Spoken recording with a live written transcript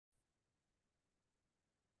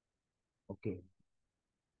Okay.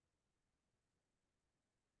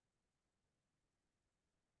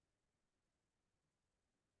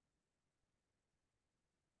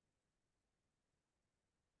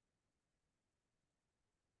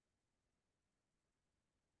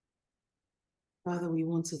 Father, we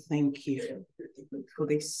want to thank you for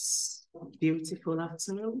this beautiful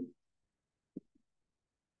afternoon.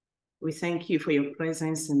 We thank you for your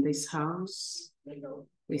presence in this house.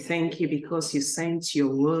 We thank you because you sent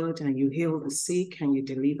your word and you heal the sick and you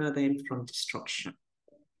deliver them from destruction.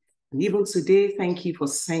 And even today, thank you for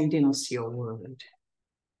sending us your word.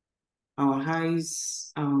 Our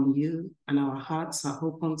eyes are on you and our hearts are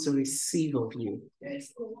open to receive of you.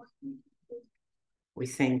 We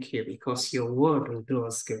thank you because your word will do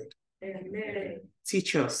us good. Amen.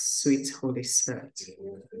 Teach us, sweet Holy Spirit,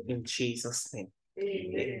 in Jesus' name.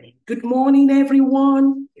 Amen. Good morning,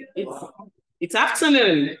 everyone. It's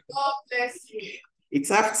afternoon. God bless you.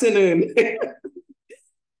 It's afternoon.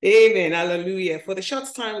 Amen. Hallelujah. For the short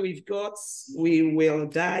time we've got, we will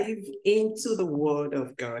dive into the word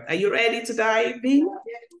of God. Are you ready to dive in?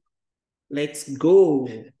 Let's go.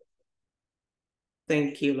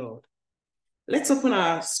 Thank you, Lord. Let's open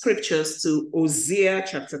our scriptures to Hosea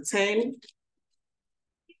chapter 10,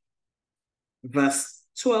 verse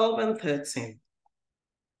 12 and 13.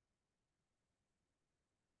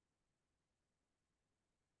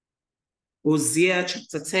 Hosea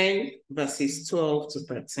chapter 10, verses 12 to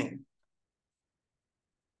 13.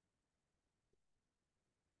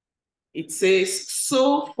 It says,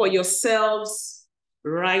 sow for yourselves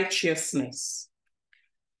righteousness,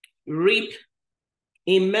 reap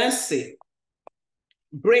in mercy,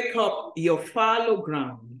 break up your fallow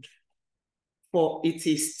ground, for it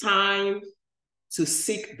is time to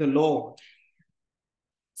seek the Lord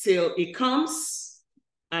till he comes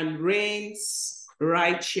and rains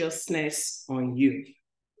righteousness on you.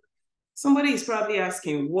 Somebody is probably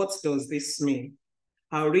asking, what does this mean?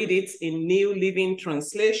 I'll read it in New Living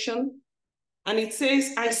Translation. And it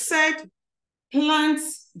says, I said, plant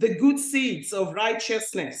the good seeds of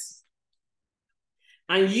righteousness,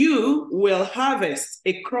 and you will harvest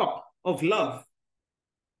a crop of love.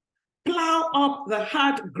 Plow up the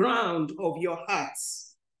hard ground of your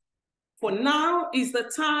hearts, for now is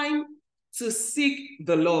the time to seek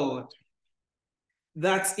the Lord,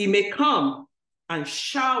 that he may come and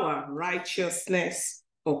shower righteousness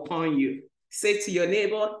upon you. Say to your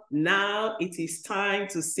neighbor, now it is time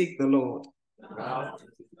to seek the Lord.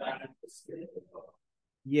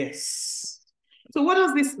 Yes. So what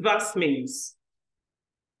does this verse mean?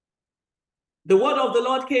 The word of the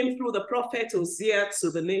Lord came through the prophet Hosea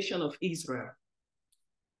to the nation of Israel.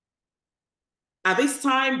 At this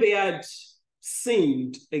time, they had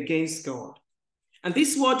sinned against God. And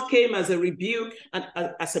this word came as a rebuke and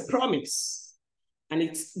as a promise.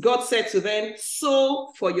 And God said to them,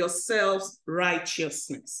 sow for yourselves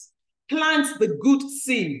righteousness. Plant the good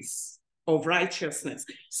seeds of righteousness.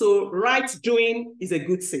 So right doing is a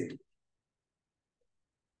good seed.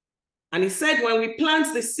 And he said, when we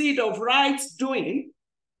plant the seed of right doing,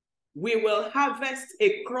 we will harvest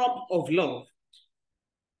a crop of love.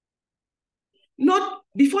 Not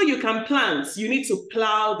before you can plant, you need to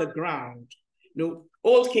plow the ground. You know,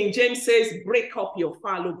 Old King James says, break up your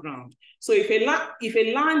fallow ground. So if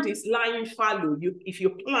a land is lying fallow, if you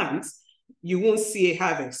plant, you won't see a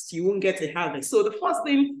harvest. You won't get a harvest. So the first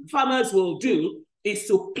thing farmers will do is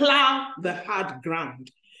to plow the hard ground.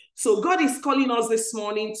 So God is calling us this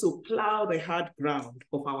morning to plow the hard ground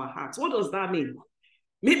of our hearts. What does that mean?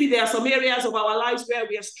 Maybe there are some areas of our lives where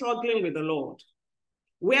we are struggling with the Lord,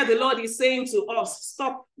 where the Lord is saying to us,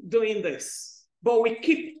 stop doing this. But we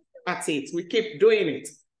keep at it. We keep doing it.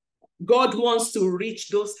 God wants to reach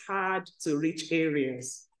those hard to reach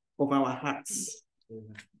areas of our hearts.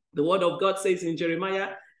 The word of God says in Jeremiah,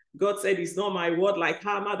 God said, it's not my word like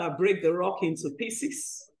hammer that break the rock into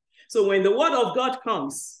pieces. So when the word of God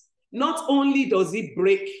comes, not only does it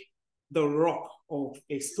break the rock of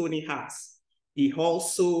a stony heart, the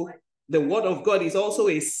word of God is also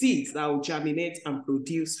a seed that will germinate and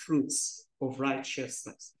produce fruits of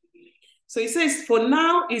righteousness. So he says, for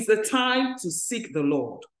now is the time to seek the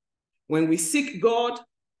Lord. When we seek God,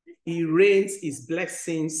 he rains his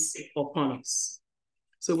blessings upon us.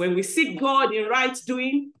 So when we seek God in right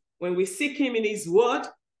doing, when we seek him in his word,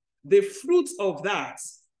 the fruit of that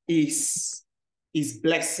is his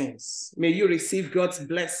blessings. May you receive God's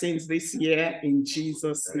blessings this year in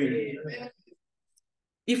Jesus' name. Amen.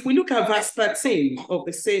 If we look at verse 13 of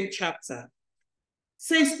the same chapter, it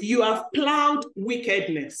says, you have plowed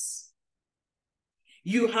wickedness.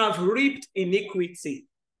 You have reaped iniquity.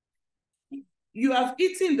 You have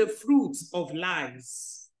eaten the fruits of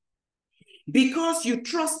lies. because you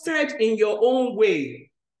trusted in your own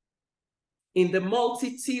way, in the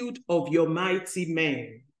multitude of your mighty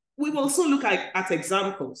men. We will also look at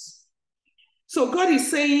examples. So God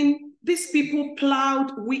is saying, these people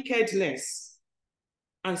plowed wickedness,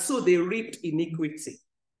 and so they reaped iniquity.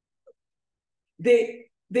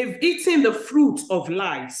 They've eaten the fruit of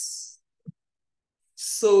lies.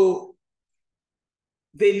 So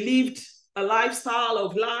they lived a lifestyle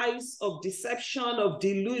of lies, of deception, of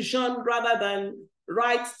delusion, rather than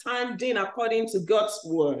right standing according to God's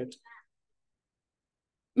word.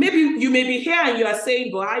 Maybe you may be here and you are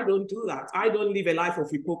saying, but I don't do that. I don't live a life of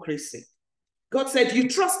hypocrisy. God said, you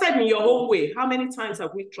trusted in your own way. How many times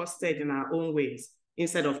have we trusted in our own ways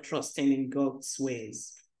instead of trusting in God's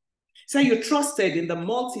ways? So you trusted in the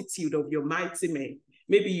multitude of your mighty men.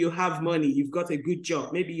 Maybe you have money, you've got a good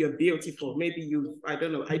job, maybe you're beautiful, maybe I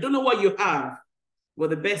don't know what you have, but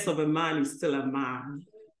the best of a man is still a man.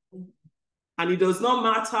 And it does not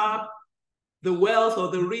matter the wealth or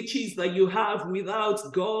the riches that you have without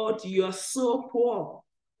God, you are so poor.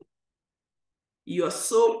 You are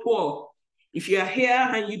so poor. If you are here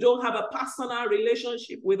and you don't have a personal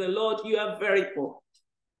relationship with the Lord, you are very poor.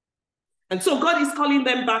 And so God is calling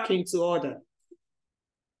them back into order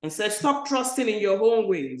and says, stop trusting in your own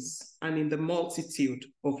ways and in the multitude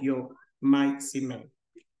of your mighty men.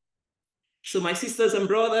 So my sisters and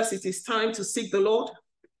brothers, it is time to seek the Lord.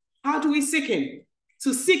 How do we seek him?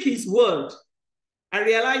 To seek his word. I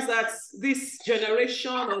realize that this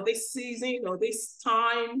generation or this season or this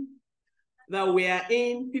time that we are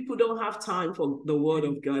in, people don't have time for the word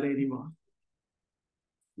of God anymore.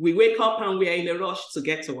 We wake up and we are in a rush to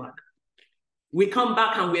get to work. We come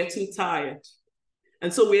back and we're too tired.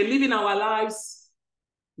 And so we're living our lives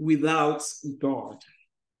without God.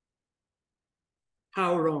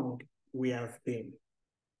 How wrong we have been.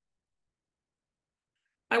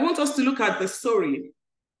 I want us to look at the story.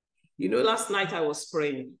 You know, last night I was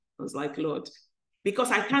praying. I was like, Lord, because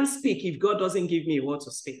I can't speak if God doesn't give me a word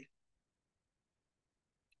to speak.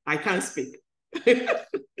 I can't speak.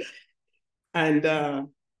 And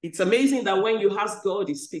it's amazing that when you ask God,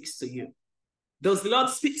 he speaks to you. Does the Lord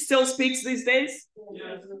still speak these days?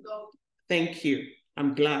 Yes. Thank you.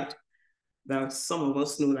 I'm glad that some of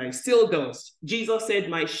us know that he still does. Jesus said,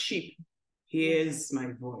 my sheep hears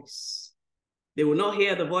my voice. They will not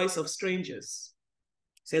hear the voice of strangers.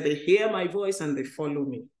 He said, they hear my voice and they follow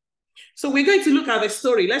me. So we're going to look at the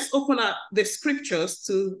story. Let's open up the scriptures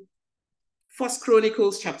to 1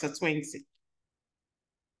 Chronicles chapter 20.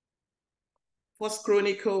 1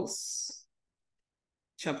 Chronicles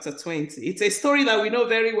chapter 20. It's a story that we know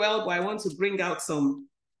very well, but I want to bring out some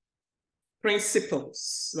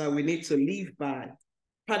principles that we need to live by.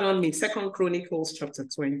 Pardon me, 2 Chronicles chapter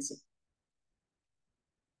 20.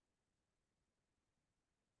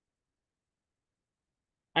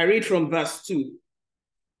 I read from verse 2.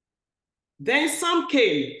 Then some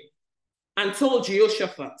came and told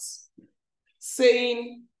Jehoshaphat,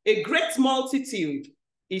 saying, a great multitude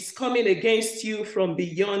is coming against you from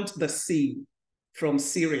beyond the sea, from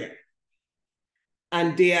Syria.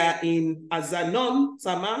 And they are in Azanon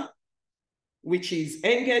Tamar, which is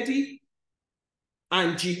Engedi.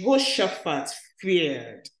 And Jehoshaphat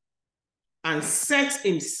feared and set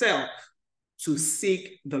himself to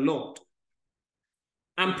seek the Lord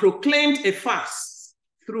and proclaimed a fast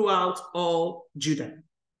throughout all Judah.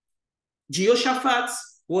 Jehoshaphat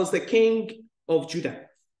was the king of Judah.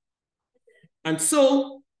 And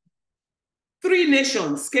so 3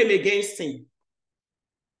 nations came against him.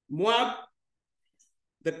 Moab,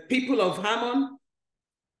 the people of Ammon,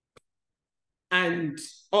 and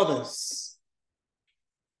others.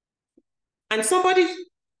 And somebody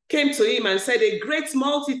came to him and said, a great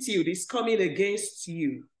multitude is coming against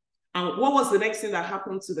you. And what was the next thing that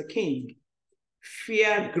happened to the king?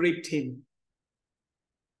 Fear gripped him.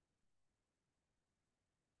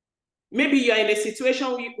 Maybe you're in a situation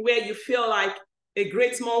where you feel like a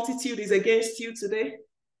great multitude is against you today.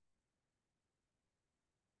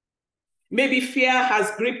 Maybe fear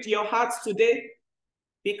has gripped your heart today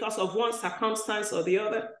because of one circumstance or the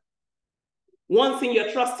other. One thing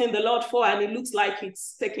you're trusting the Lord for and it looks like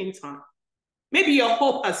it's taking time. Maybe your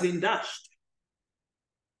hope has been dashed.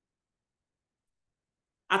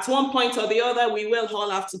 At one point or the other, we will all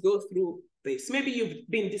have to go through this. Maybe you've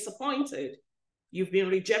been disappointed. You've been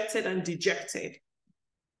rejected and dejected.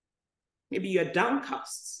 Maybe you're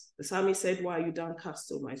downcast. The psalmist said, why are you downcast,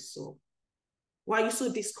 O my soul? Why are you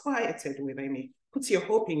so disquieted within me? Put your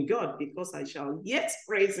hope in God, because I shall yet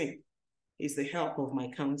praise him. He's the help of my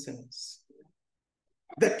countenance.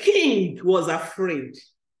 The king was afraid.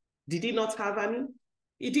 Did he not have any?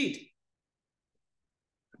 He did.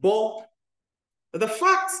 But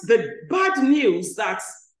the bad news that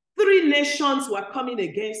 3 nations were coming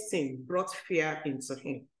against him brought fear into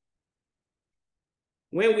him.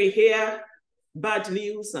 When we hear bad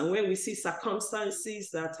news and when we see circumstances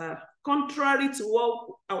that are contrary to what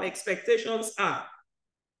our expectations are,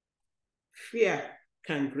 fear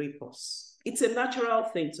can grip us. It's a natural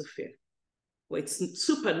thing to fear, but it's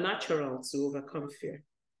supernatural to overcome fear.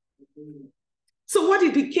 So what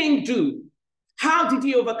did the king do? How did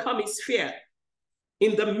he overcome his fear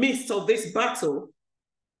in the midst of this battle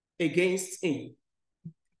against him?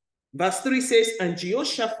 Verse 3 says, and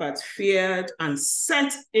Jehoshaphat feared and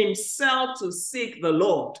set himself to seek the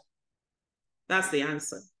Lord. That's the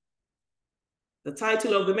answer. The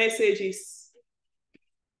title of the message is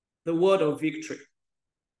The Word of Victory.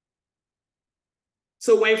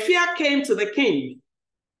 So when fear came to the king,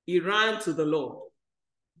 he ran to the Lord.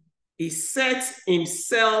 He set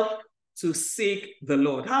himself to seek the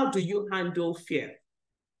Lord. How do you handle fear?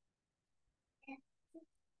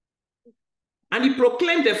 And he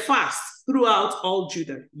proclaimed a fast throughout all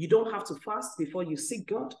Judah. You don't have to fast before you seek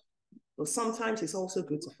God, but sometimes it's also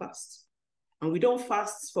good to fast. And we don't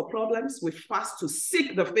fast for problems. We fast to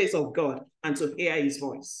seek the face of God and to hear his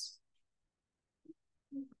voice.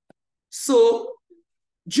 So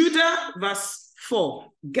Judah, verse 4,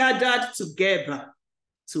 gathered together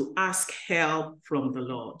to ask help from the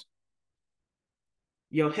Lord.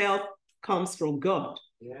 Your help comes from God.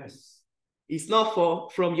 Yes. It's not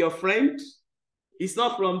from your friend. It's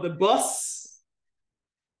not from the boss.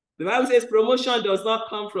 The Bible says promotion does not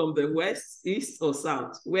come from the west, east, or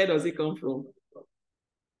south. Where does it come from?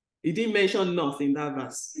 He didn't mention north in that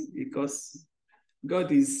verse because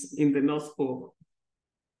God is in the North Pole.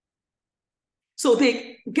 So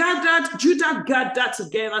Judah gathered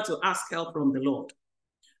together to ask help from the Lord.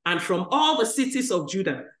 And from all the cities of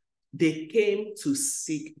Judah, they came to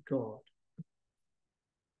seek God.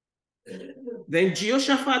 Then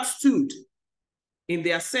Jehoshaphat stood in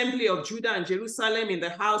the assembly of Judah and Jerusalem in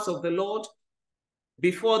the house of the Lord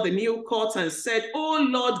before the new court and said, O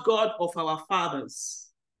Lord God of our fathers,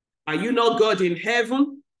 are you not God in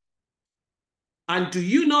heaven? And do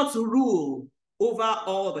you not rule over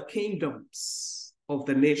all the kingdoms of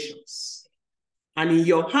the nations? And in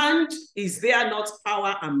your hand is there not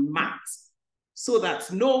power and might, so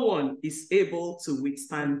that no one is able to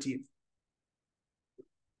withstand you?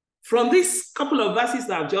 From these couple of verses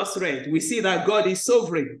that I've just read, we see that God is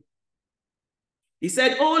sovereign. He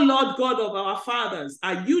said, O Lord God of our fathers,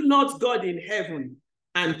 are you not God in heaven?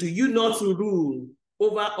 And do you not rule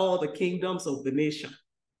over all the kingdoms of the nation?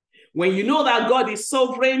 When you know that God is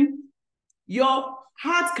sovereign, your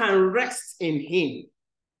heart can rest in him.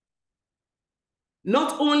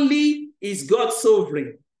 Not only is God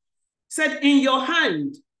sovereign, said, in your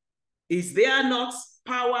hand is there not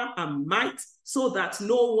power and might, so that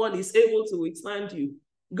no one is able to withstand you?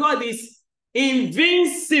 God is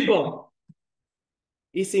invincible.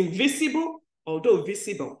 He's invisible, although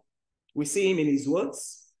visible. We see him in his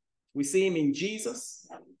words. We see him in Jesus.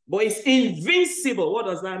 But he's invincible. What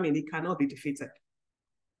does that mean? He cannot be defeated.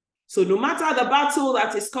 So no matter the battle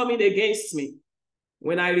that is coming against me,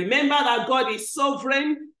 when I remember that God is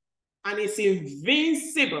sovereign and is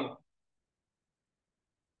invincible,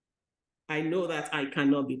 I know that I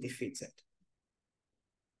cannot be defeated.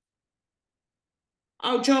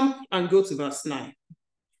 I'll jump and go to verse 9.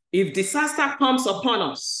 If disaster comes upon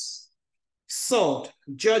us, sword,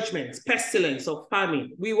 judgment, pestilence, or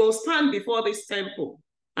famine, we will stand before this temple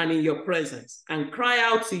and in your presence and cry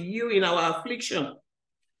out to you in our affliction,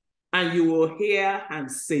 and you will hear and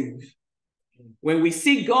save. When we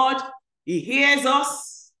seek God, he hears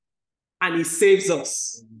us and he saves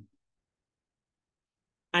us.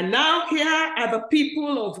 And now here are the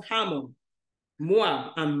people of Ammon,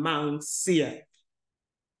 Moab, and Mount Seir.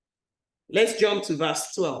 Let's jump to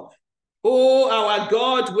verse 12. Oh, our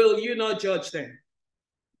God, will you not judge them?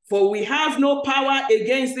 For we have no power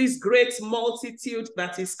against this great multitude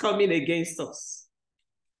that is coming against us.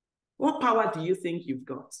 What power do you think you've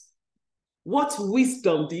got? What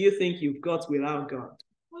wisdom do you think you've got without God?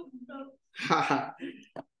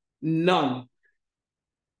 None.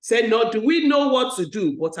 Said, nor do we know what to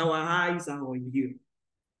do, but our eyes are on you.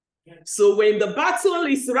 So when the battle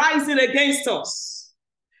is rising against us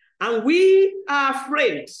and we are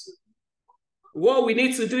afraid, what we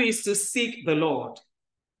need to do is to seek the Lord.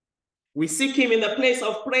 We seek him in the place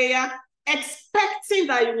of prayer, expecting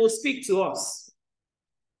that he will speak to us.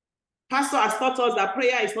 Pastor has taught us that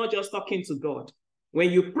prayer is not just talking to God. When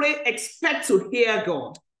you pray, expect to hear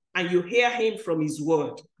God, and you hear him from his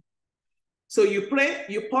word. So you pray,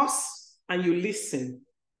 you pause, and you listen,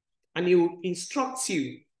 and he will instruct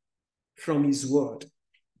you from his word.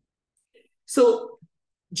 So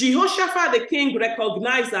Jehoshaphat the king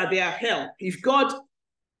recognized that they are help. If God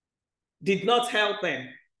did not help them,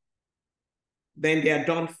 then they are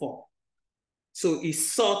done for. So he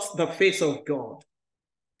sought the face of God.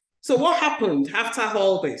 So what happened after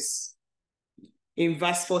all this? In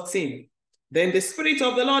verse 14, then the Spirit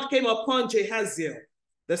of the Lord came upon Jehaziel,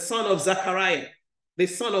 the son of Zechariah, the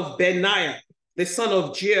son of Benaiah, the son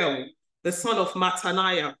of Jeiel, the son of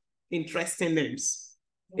Mattaniah, interesting names,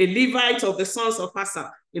 a Levite of the sons of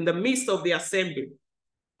Asaph, in the midst of the assembly.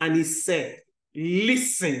 And he said,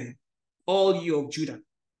 listen, all you of Judah,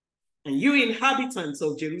 and you inhabitants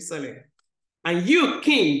of Jerusalem, and you,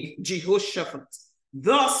 King Jehoshaphat,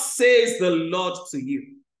 thus says the Lord to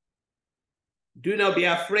you, do not be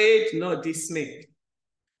afraid nor dismayed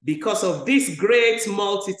because of this great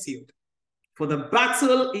multitude, for the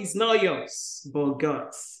battle is not yours, but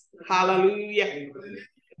God's. Hallelujah.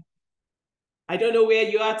 I don't know where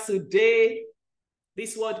you are today.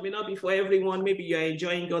 This word may not be for everyone. Maybe you're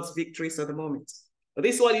enjoying God's victories at the moment. But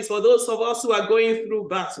this word is for those of us who are going through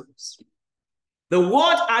battles. The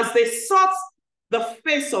word, as they sought the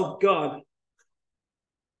face of God,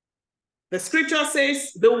 the scripture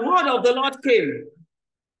says, the word of the Lord came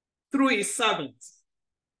through his servant.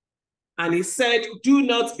 And he said, do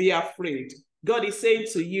not be afraid. God is saying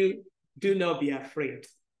to you, do not be afraid.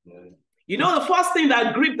 You know, the first thing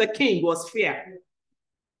that gripped the king was fear.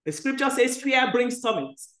 The scripture says fear brings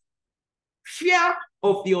torment. Fear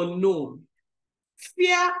of the unknown.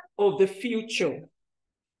 Fear of the future.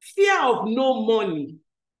 Fear of no money.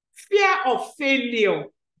 Fear of failure.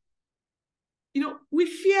 You know, we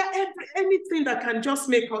fear anything that can just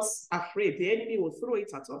make us afraid. The enemy will throw it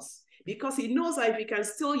at us because he knows that if he can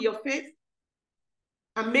steal your faith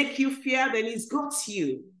and make you fear, then he's got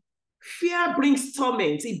you. Fear brings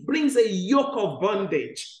torment. It brings a yoke of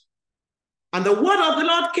bondage. And the word of the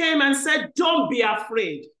Lord came and said, don't be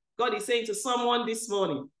afraid. God is saying to someone this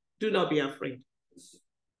morning, do not be afraid.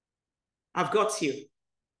 I've got you.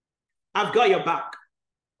 I've got your back.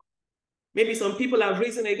 Maybe some people have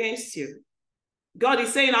risen against you. God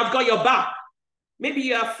is saying, I've got your back. Maybe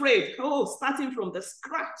you're afraid. Oh, starting from the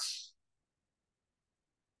scratch.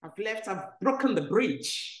 I've broken the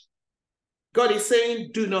bridge. God is saying,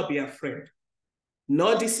 do not be afraid,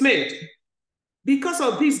 nor dismayed. Because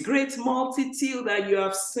of this great multitude that you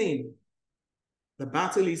have seen, the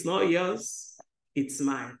battle is not yours, it's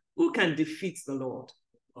mine. Who can defeat the Lord?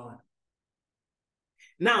 God.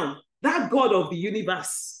 Now, that God of the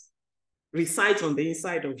universe resides on the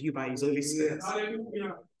inside of you by his Holy Spirit.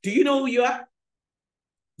 Do you know who you are?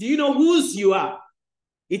 Do you know whose you are?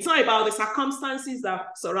 It's not about the circumstances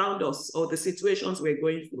that surround us or the situations we're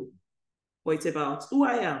going through, but it's about who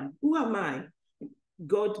I am. Who am I?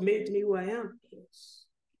 God made me who I am.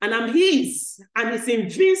 And I'm his. And he's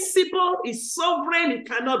invincible, he's sovereign, he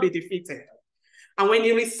cannot be defeated. And when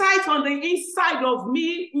he resides on the inside of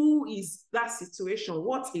me, who is that situation?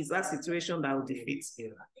 What is that situation that will defeat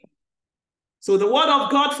him? So the word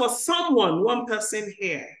of God for someone, one person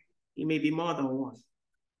here, it may be more than one.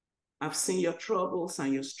 I've seen your troubles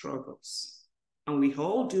and your struggles, and we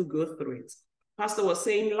all do go through it. Pastor was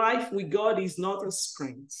saying life with God is not a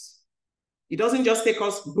sprint. It doesn't just take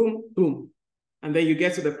us boom, boom, and then you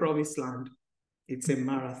get to the promised land. It's a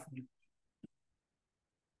marathon.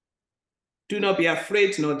 Do not be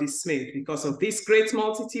afraid nor dismayed because of this great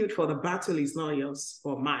multitude, for the battle is not yours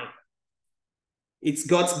or mine. It's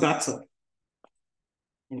God's battle.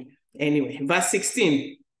 Anyway, verse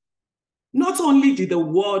 16. Not only did the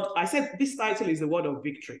word, I said this title is the word of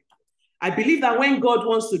victory. I believe that when God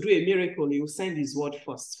wants to do a miracle, he will send his word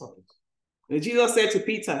first for it. Jesus said to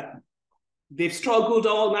Peter, they've struggled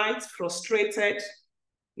all night, frustrated,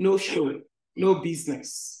 no show, no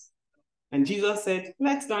business. And Jesus said,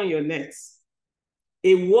 let down your nets.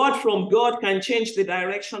 A word from God can change the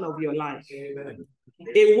direction of your life. Amen.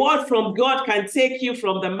 A word from God can take you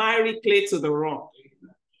from the miry clay to the rock.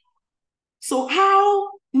 So how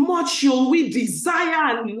much should we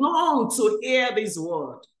desire and long to hear this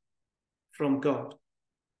word from God?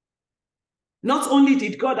 Not only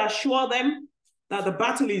did God assure them that the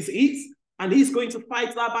battle is his, and he's going to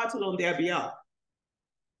fight that battle on their behalf,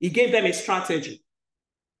 he gave them a strategy.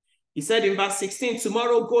 He said in verse 16,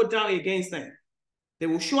 tomorrow go down against them. They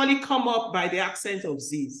will surely come up by the accent of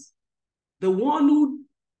Ziz, the one who,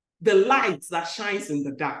 the light that shines in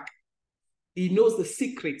the dark. He knows the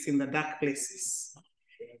secrets in the dark places.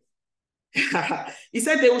 He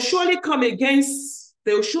said they will surely come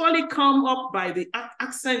up by the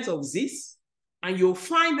accent of Ziz, and you'll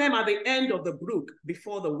find them at the end of the brook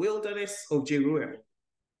before the wilderness of Jeruel.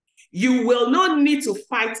 You will not need to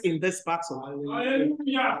fight in this battle.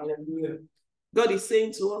 Hallelujah. God is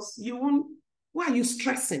saying to us, why are you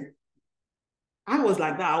stressing? I was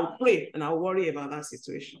like that. I'll pray and I'll worry about that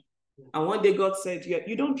situation. And one day God said,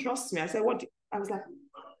 you don't trust me. I said, what? I was like,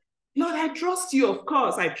 Lord, I trust you, of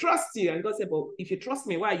course. I trust you. And God said, but if you trust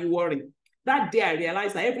me, why are you worrying? That day I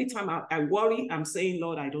realized that every time I worry, I'm saying,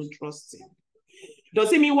 Lord, I don't trust you.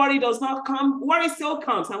 Does it mean worry does not come? Worry still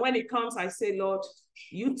comes. And when it comes, I say, Lord,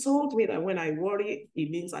 you told me that when I worry, it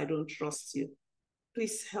means I don't trust you.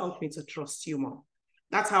 Please help me to trust you more.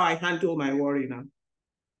 That's how I handle my worry now.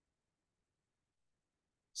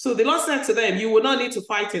 So the Lord said to them, you will not need to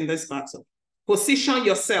fight in this battle. Position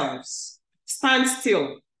yourselves, stand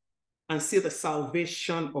still, and see the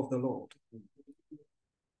salvation of the Lord,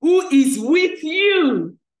 who is with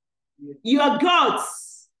you. You are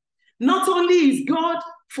God's. Not only is God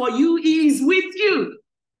for you, he is with you.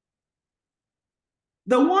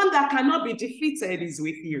 The one that cannot be defeated is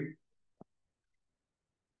with you.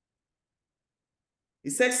 He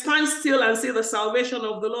said, stand still and see the salvation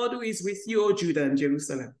of the Lord who is with you, O Judah and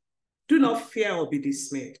Jerusalem. Do not fear or be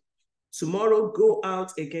dismayed. Tomorrow go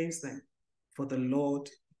out against them, for the Lord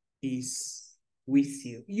is with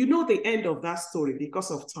you. You know the end of that story because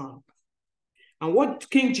of time. And what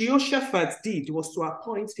King Jehoshaphat did was to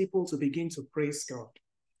appoint people to begin to praise God.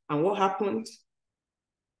 And what happened?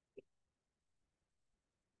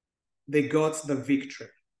 They got the victory.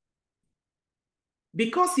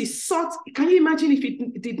 Because he sought, can you imagine if he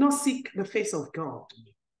did not seek the face of God?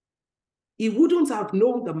 He wouldn't have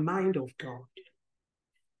known the mind of God.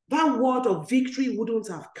 That word of victory wouldn't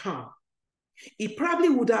have come. He probably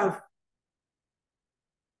would have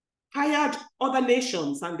hired other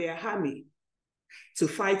nations and their army to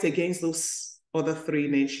fight against those other three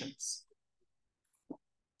nations.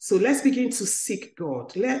 So let's begin to seek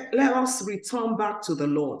God. Let us return back to the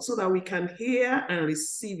Lord so that we can hear and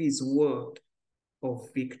receive his word of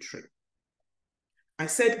victory. I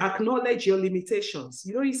said, acknowledge your limitations.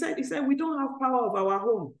 You know, he said, we don't have power of our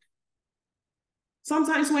own.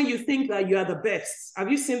 Sometimes when you think that you are the best,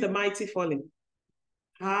 have you seen the mighty falling?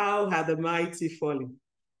 How have the mighty fallen?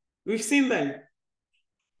 We've seen them.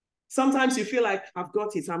 Sometimes you feel like, I've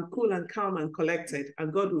got it. I'm cool and calm and collected.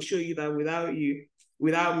 And God will show you that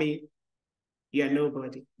without me, you're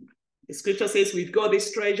nobody. The scripture says we've got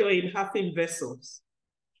this treasure in earthen vessels.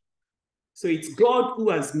 So it's God who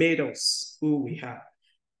has made us who we are.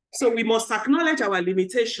 So we must acknowledge our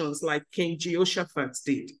limitations like King Jehoshaphat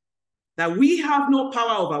did. That we have no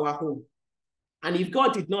power of our own. And if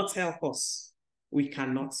God did not help us, we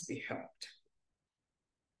cannot be helped.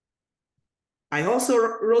 I also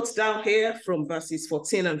wrote down here from verses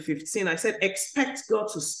 14 and 15, I said, expect God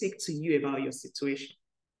to speak to you about your situation.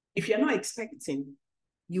 If you're not expecting,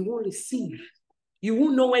 you won't receive. You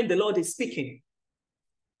won't know when the Lord is speaking.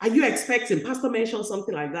 Are you expecting? Pastor mentioned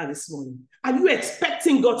something like that this morning. Are you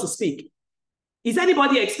expecting God to speak? Is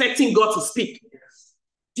anybody expecting God to speak? Yes.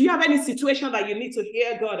 Do you have any situation that you need to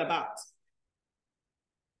hear God about?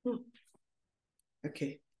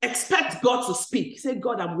 Okay. Expect God to speak. Say,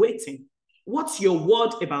 God, I'm waiting. What's your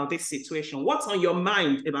word about this situation? What's on your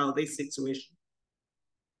mind about this situation?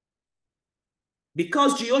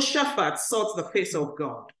 Because Jehoshaphat sought the face of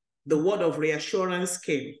God, the word of reassurance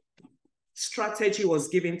came. Strategy was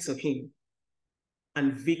given to him,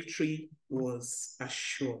 and victory was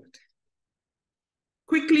assured.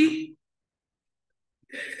 Quickly,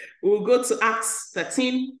 we'll go to Acts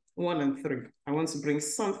 13, 1 and 3. I want to bring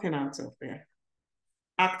something out of there.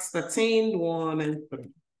 Acts 13, 1 and 3.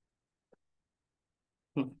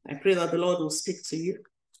 I pray that the Lord will speak to you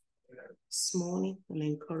this morning and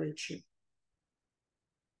encourage you.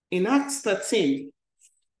 In Acts 13,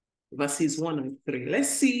 verses 1 and 3, let's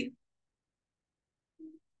see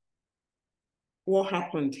what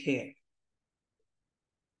happened here.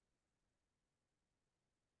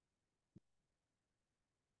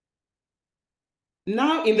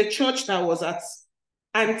 Now in the church that was at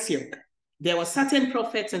Antioch, there were certain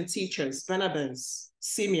prophets and teachers, Barnabas,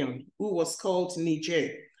 Simeon, who was called Niger,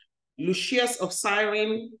 Lucius of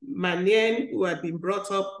Cyrene, Manaen, who had been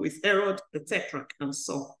brought up with Herod the Tetrarch, and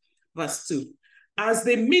so on. Verse 2. As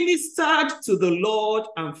they ministered to the Lord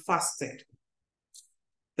and fasted,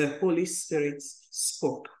 the Holy Spirit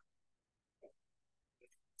spoke.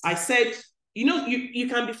 I said, you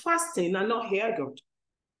can be fasting and not hear God.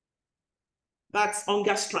 That's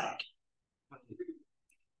hunger strike.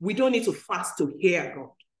 We don't need to fast to hear God.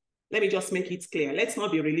 Let me just make it clear. Let's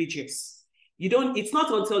not be religious. It's not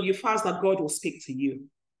until you fast that God will speak to you.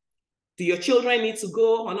 Do your children need to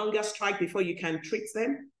go on hunger strike before you can treat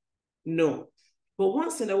them? No. But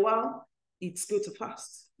once in a while, it's good to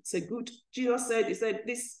fast. It's a good, Jesus said, he said,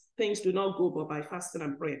 these things do not go but by fasting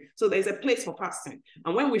and prayer. So there's a place for fasting.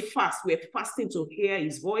 And when we fast, we're fasting to hear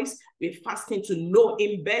his voice. We're fasting to know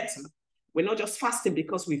him better. We're not just fasting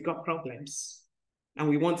because we've got problems and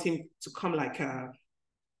we want him to come like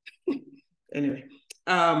anyway.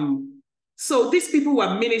 So these people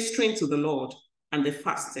were ministering to the Lord and they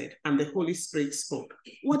fasted and the Holy Spirit spoke.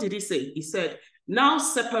 What did he say? He said, now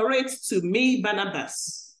separate to me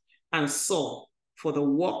Barnabas and Saul for the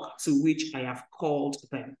work to which I have called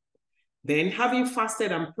them. Then, having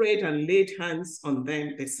fasted and prayed and laid hands on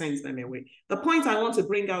them, they sent them away. The point I want to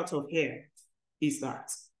bring out of here is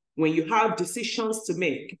that when you have decisions to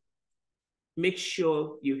make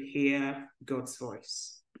sure you hear God's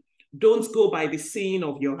voice. Don't go by the seeing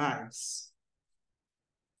of your eyes.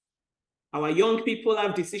 Our young people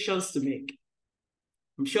have decisions to make.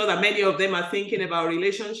 I'm sure that many of them are thinking about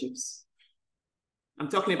relationships. I'm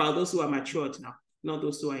talking about those who are matured now, not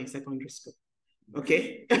those who are in secondary school.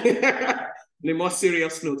 Okay? On a more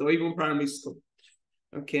serious note, or even primary school.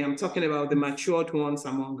 Okay, I'm talking about the matured ones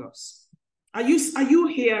among us. Are you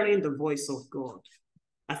hearing the voice of God?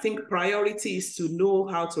 I think priority is to know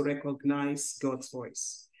how to recognize God's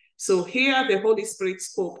voice. So here the Holy Spirit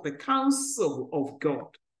spoke the counsel of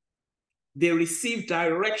God. They received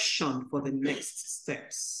direction for the next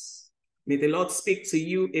steps. May the Lord speak to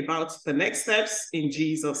you about the next steps in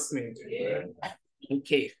Jesus' name. Yeah.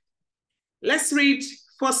 Okay. Let's read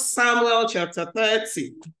 1 Samuel chapter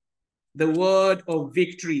 30. The word of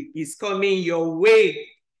victory is coming your way.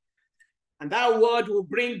 And that word will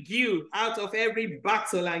bring you out of every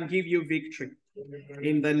battle and give you victory.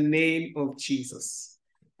 In the name of Jesus.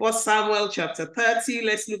 1 Samuel chapter 30,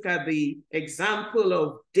 let's look at the example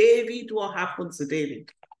of David. What happened to David?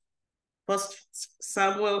 1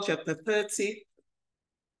 Samuel chapter 30.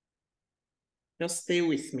 Just stay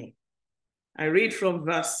with me. I read from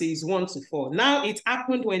verses 1 to 4. Now it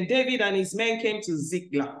happened when David and his men came to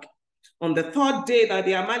Ziklag on the third day that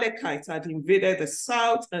the Amalekites had invaded the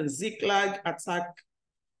south, and Ziklag attacked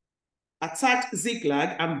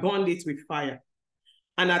Ziklag and burned it with fire,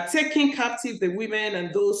 and had taken captive the women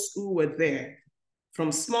and those who were there.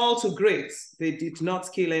 From small to great, they did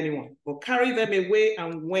not kill anyone, but carried them away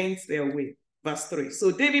and went their way. Verse 3.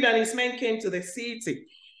 So David and his men came to the city,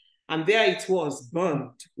 and there it was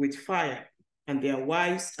burned with fire, and their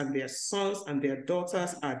wives and their sons and their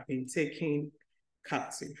daughters had been taken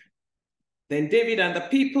captive. Then David and the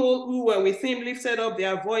people who were with him lifted up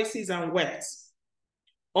their voices and wept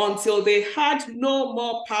until they had no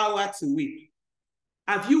more power to weep.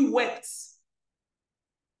 Have you wept?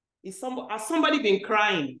 Has somebody been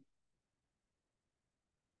crying?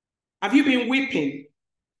 Have you been weeping?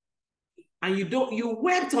 And you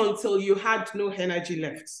wept until you had no energy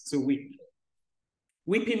left to weep.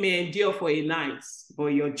 Weeping may endure for a night, but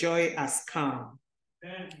your joy has come.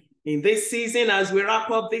 In this season, as we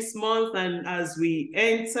wrap up this month and as we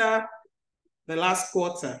enter the last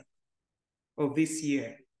quarter of this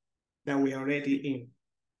year that we are already in,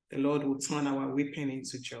 the Lord will turn our weeping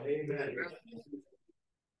into joy. Amen.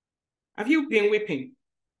 Have you been weeping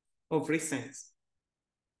of recent?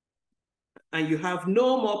 And you have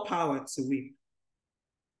no more power to weep?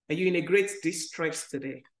 Are you in a great distress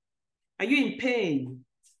today? Are you in pain?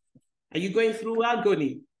 Are you going through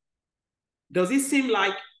agony? Does it seem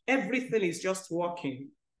like everything is just working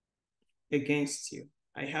against you?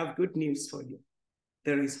 I have good news for you.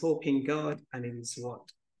 There is hope in God and in his word.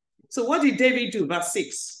 So what did David do? Verse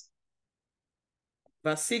 6.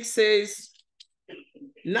 Verse 6 says,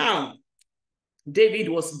 now David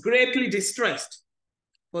was greatly distressed,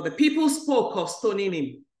 for the people spoke of stoning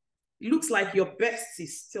him. It looks like your best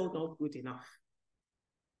is still not good enough,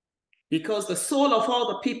 because the soul of all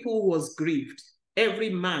the people was grieved, every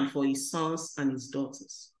man for his sons and his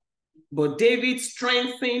daughters. But David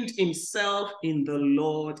strengthened himself in the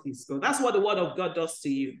Lord his God. That's what the word of God does to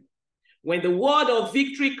you. When the word of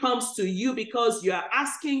victory comes to you because you are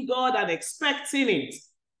asking God and expecting it,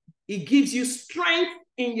 it gives you strength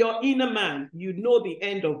in your inner man. You know the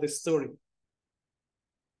end of the story.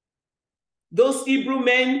 Those Hebrew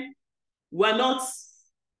men were not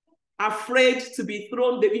afraid to be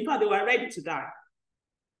thrown. In fact, they were ready to die.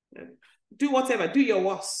 Do whatever, do your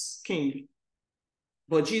worst, king.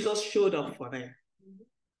 But Jesus showed up for them.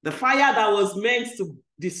 The fire that was meant to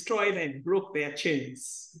destroy them broke their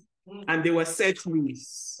chains, and they were set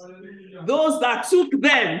loose. Those that took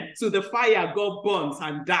them to the fire got burnt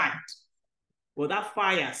and died. But that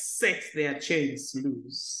fire set their chains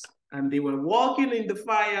loose, and they were walking in the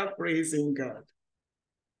fire, praising God.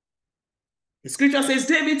 The scripture says,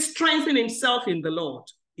 David strengthened himself in the Lord,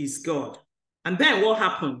 his God. And then what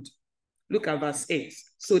happened? Look at verse 8.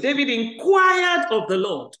 So David inquired of the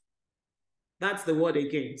Lord. That's the word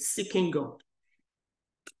again, seeking God.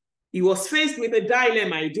 He was faced with a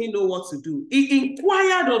dilemma. He didn't know what to do. He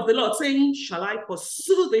inquired of the Lord, saying, shall I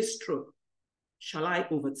pursue this troop? Shall I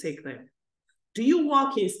overtake them? Do you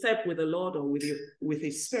walk in step with the Lord or with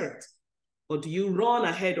his spirit? Or do you run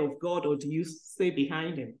ahead of God, or do you stay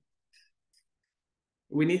behind him?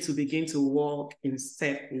 We need to begin to walk in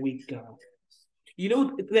step with God. You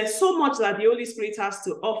know, there's so much that the Holy Spirit has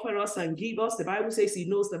to offer us and give us. The Bible says he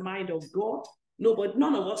knows the mind of God. No, but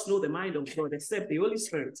none of us know the mind of God except the Holy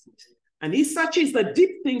Spirit. And he searches the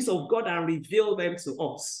deep things of God and reveals them to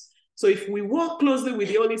us. So if we walk closely with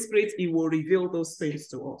the Holy Spirit, he will reveal those things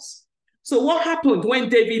to us. So what happened when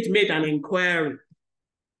David made an inquiry?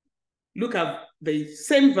 Look at the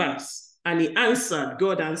same verse. And he answered,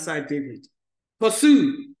 God answered David,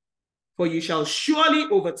 pursue, for you shall surely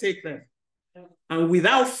overtake them, and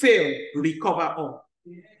without fail recover all.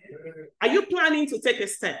 Are you planning to take a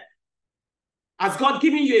step? Has God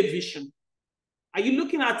given you a vision? Are you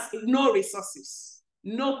looking at no resources,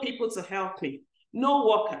 no people to help me, no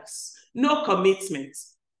workers, no commitment?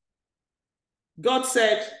 God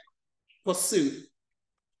said, pursue,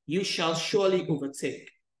 you shall surely overtake.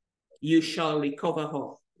 You shall recover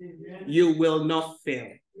all. You will not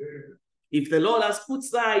fail. If the Lord has put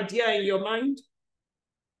that idea in your mind,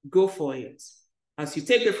 go for it. As you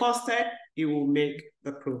take the first step, he will make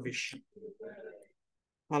the provision.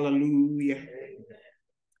 Hallelujah.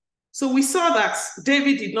 So we saw that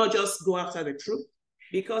David did not just go after the truth,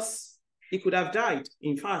 because he could have died.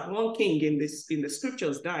 In fact, one king in the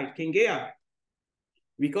scriptures died, King Ahab,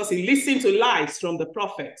 because he listened to lies from the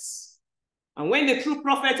prophets. And when the true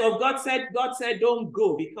prophet of God said, don't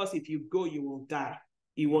go, because if you go, you will die.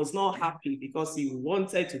 He was not happy because he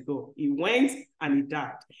wanted to go. He went and he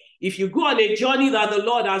died. If you go on a journey that the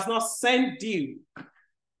Lord has not sent you,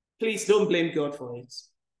 please don't blame God for it.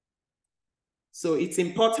 So it's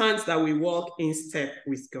important that we walk in step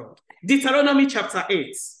with God. Deuteronomy chapter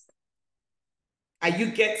 8. Are you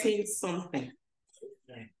getting something?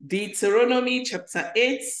 Deuteronomy chapter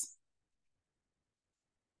 8.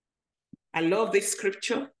 I love this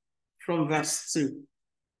scripture from verse 2.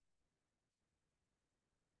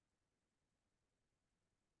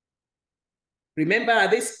 Remember,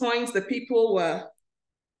 at this point, the people were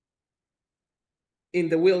in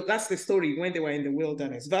the wilderness. That's the story when they were in the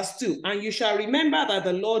wilderness. Verse 2, and you shall remember that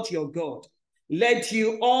the Lord your God led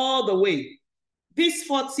you all the way these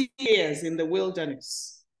 40 years in the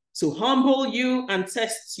wilderness to humble you and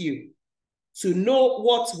test you, to know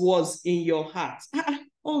what was in your heart.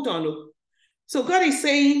 Hold on. So God is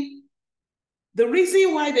saying, the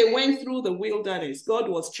reason why they went through the wilderness, God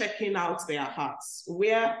was checking out their hearts.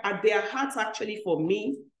 Where are their hearts actually for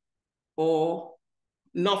me or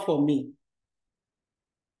not for me?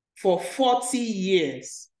 For 40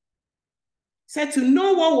 years. Said to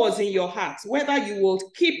know what was in your heart, whether you will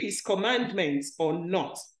keep his commandments or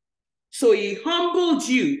not. So he humbled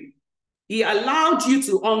you. He allowed you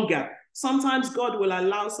to hunger. Sometimes God will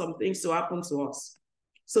allow some things to happen to us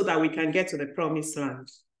so that we can get to the promised land.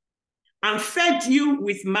 And fed you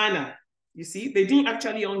with manna. You see, they didn't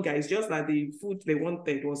actually hunger. It's just that the food they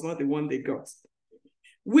wanted was not the one they got.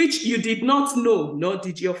 Which you did not know, nor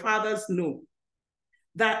did your fathers know,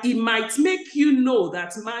 that it might make you know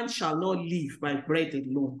that man shall not live by bread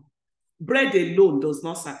alone. Bread alone does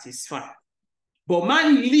not satisfy. But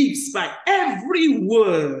man lives by every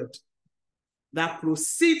word that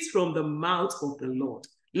proceeds from the mouth of the Lord.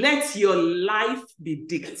 Let your life be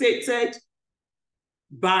dictated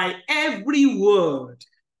by every word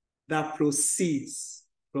that proceeds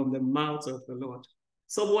from the mouth of the Lord.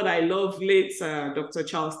 Someone I love late, Dr.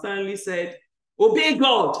 Charles Stanley said, obey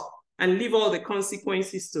God and leave all the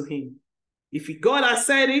consequences to him. If God has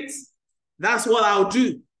said it, that's what I'll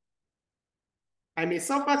do. I may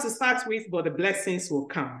suffer to start with, but the blessings will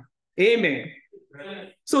come. Amen.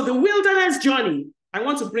 So the wilderness journey, I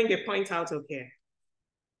want to bring a point out of here.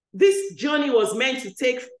 This journey was meant to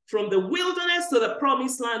take from the wilderness to the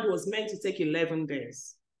promised land was meant to take 11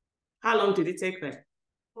 days. How long did it take them?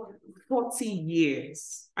 40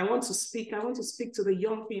 years. I want to speak to the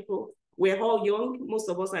young people. We're all young. Most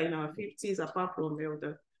of us are in our 50s, apart from the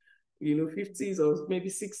other, 50s or maybe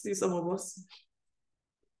 60s, some of us.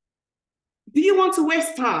 Do you want to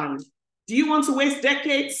waste time? Do you want to waste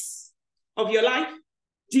decades of your life?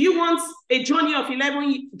 Do you want a journey of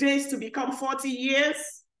 11 days to become 40 years?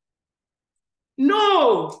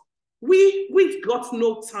 No, we've got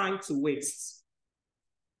no time to waste.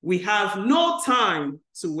 We have no time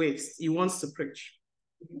to waste. He wants to preach.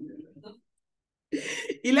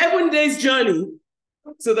 11 days journey.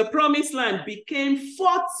 to the promised land became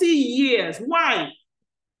 40 years. Why?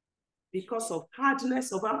 Because of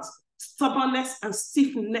hardness of heart, stubbornness, and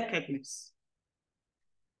stiff-neckedness.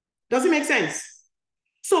 Does it make sense?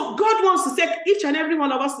 So God wants to take each and every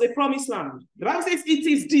one of us to the promised land. The Bible says it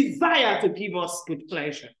is desire to give us good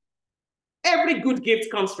pleasure. Every good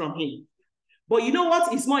gift comes from him. But you know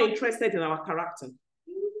what? He's more interested in our character.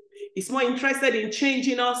 He's more interested in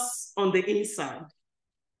changing us on the inside.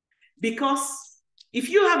 Because if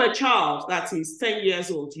you have a child that is 10 years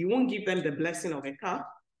old, you won't give them the blessing of a car.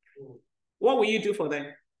 What will you do for them?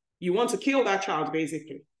 You want to kill that child,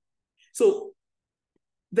 basically. So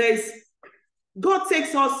God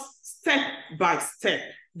takes us step by step.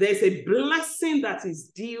 There's a blessing that is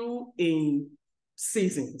due in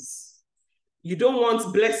seasons. You don't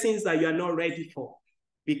want blessings that you are not ready for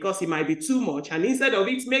because it might be too much. And instead of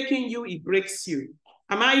it making you, it breaks you.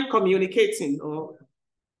 Am I communicating?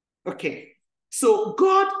 Okay. So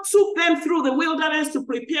God took them through the wilderness to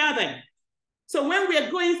prepare them. So when we are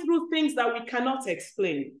going through things that we cannot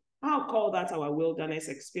explain, I'll call that our wilderness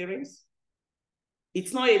experience.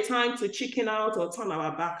 It's not a time to chicken out or turn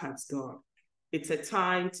our back at God. It's a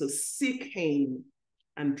time to seek him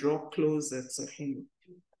and draw closer to him.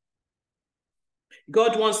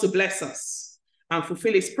 God wants to bless us and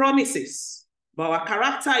fulfill his promises, but our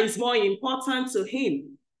character is more important to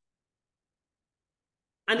him.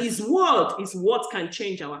 And his word is what can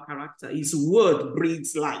change our character. His word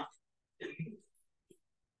breathes life.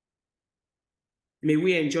 May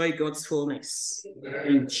we enjoy God's fullness. Amen.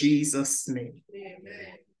 In Jesus' name.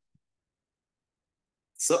 Amen.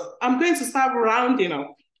 So I'm going to start rounding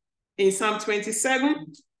up in Psalm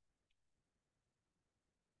 27,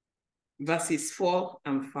 verses 4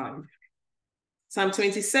 and 5. Psalm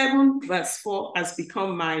 27, verse 4 has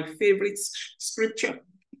become my favorite scripture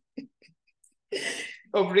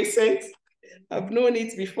of recent. I've known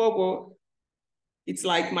it before, but it's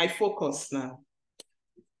like my focus now.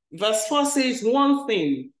 Verse 4 says, one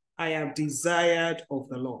thing I have desired of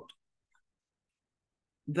the Lord,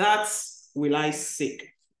 that will I seek,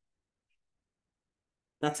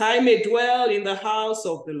 that I may dwell in the house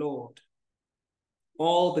of the Lord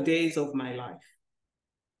all the days of my life,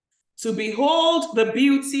 to behold the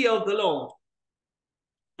beauty of the Lord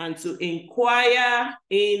and to inquire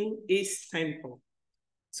in his temple.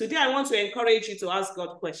 Today, I want to encourage you to ask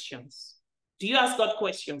God questions. Do you ask God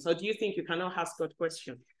questions, or do you think you cannot ask God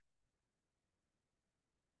questions?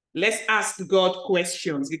 Let's ask God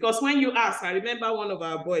questions, because when you ask, I remember one of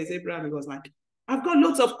our boys, Abraham, he was like, I've got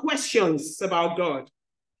lots of questions about God.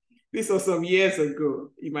 This was some years ago.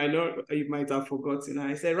 You might have forgotten.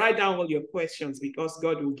 I said, write down all your questions because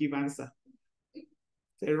God will give answer.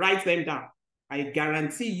 So write them down. I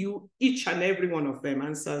guarantee you each and every one of them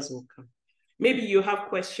answers will come. Maybe you have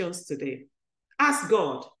questions today. Ask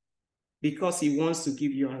God because he wants to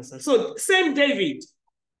give you answers. So same David,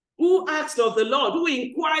 who asked of the Lord, who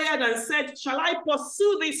inquired and said, shall I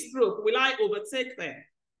pursue this group? Will I overtake them?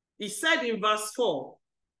 He said in verse 4,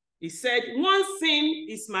 he said, one thing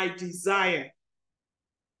is my desire.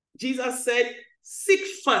 Jesus said, seek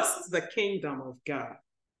first the kingdom of God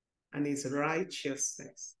and his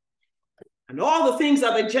righteousness. And all the things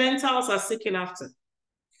that the Gentiles are seeking after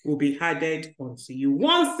will be added unto you.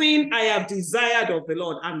 One thing I have desired of the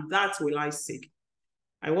Lord, and that will I seek.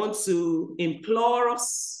 I want to implore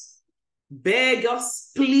us, beg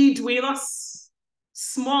us, plead with us,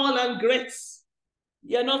 small and great.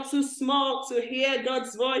 You're not too small to hear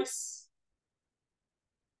God's voice.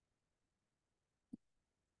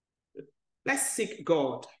 Let's seek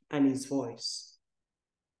God and his voice.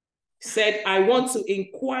 He said, I want to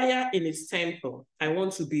inquire in his temple. I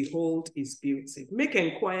want to behold his beauty. Make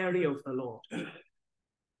inquiry of the Lord,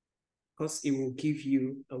 because he will give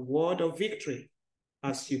you a word of victory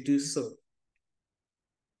as you do so.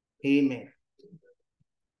 Amen.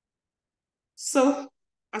 So,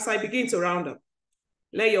 as I begin to round up,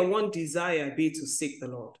 let your one desire be to seek the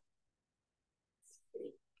Lord.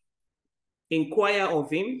 Inquire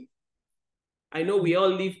of him. I know we all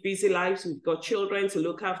live busy lives. We've got children to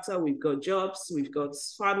look after. We've got jobs. We've got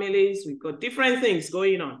families. We've got different things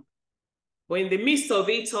going on. But in the midst of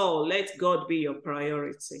it all, let God be your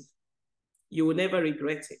priority. You will never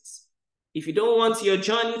regret it. If you don't want your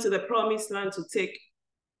journey to the promised land to take,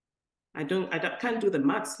 I can't do the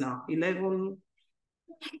maths now, 40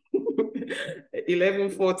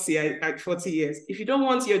 years. If you don't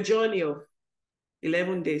want your journey of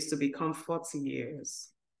 11 days to become 40 years,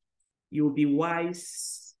 you'll be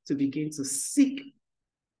wise to begin to seek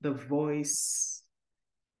the voice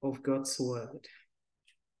of God's word.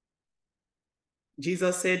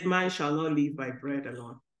 Jesus said, man shall not live by bread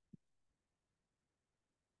alone,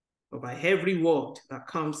 but by every word that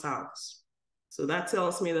comes out. So that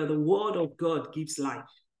tells me that the word of God gives life.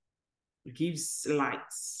 It gives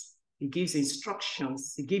lights. It gives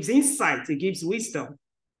instructions. It gives insight. It gives wisdom.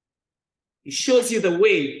 It shows you the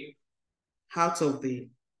way out of the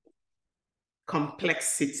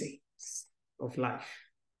complexities of life.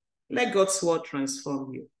 Let God's word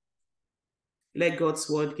transform you. Let God's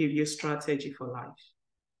word give you strategy for life.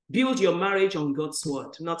 Build your marriage on God's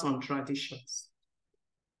word, not on traditions.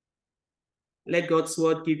 Let God's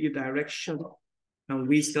word give you direction and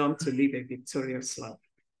wisdom to live a victorious life.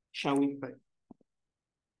 Shall we pray?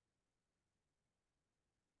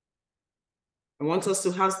 I want us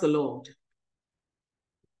to ask the Lord.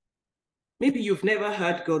 Maybe you've never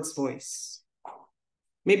heard God's voice.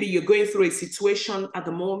 Maybe you're going through a situation at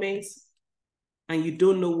the moment and you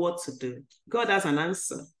don't know what to do. God has an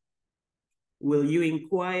answer. Will you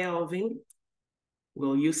inquire of him?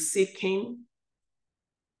 Will you seek him?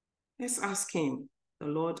 Let's ask him, the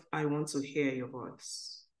Lord, I want to hear your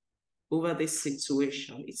voice over this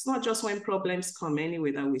situation. It's not just when problems come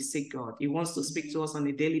anyway that we seek God. He wants to speak to us on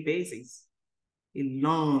a daily basis. He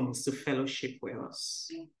longs to fellowship with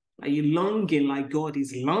us. Are you longing like God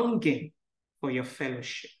is longing for your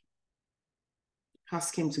fellowship?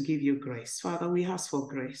 Ask him to give you grace. Father, we ask for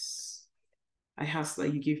grace. I ask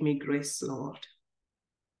that you give me grace, Lord.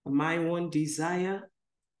 My one desire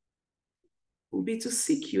will be to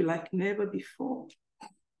seek you like never before.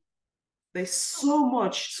 There's so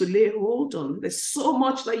much to lay hold on. There's so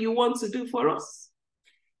much that you want to do for us.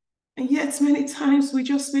 And yet many times we're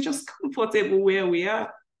just comfortable where we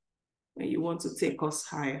are. And you want to take us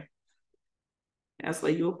higher. I ask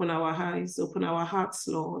that you open our eyes, open our hearts,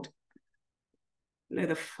 Lord. Let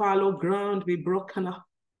the fallow ground be broken up.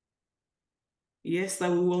 Yes,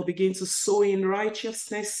 that we will begin to sow in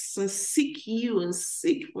righteousness and seek you and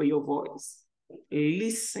seek for your voice.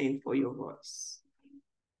 Listen for your voice.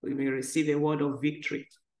 We may receive a word of victory.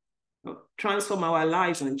 Transform our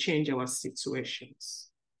lives and change our situations.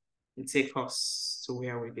 And take us to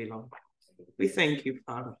where we belong. We thank you,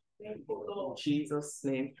 Father. In Jesus'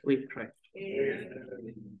 name we pray.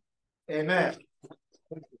 Amen.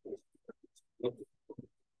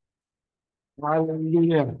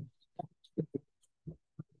 Hallelujah.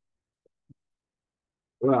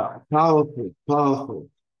 Wow, powerful, powerful.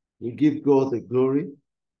 We give God the glory.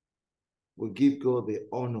 We give God the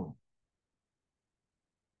honor.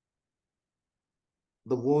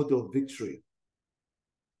 The word of victory.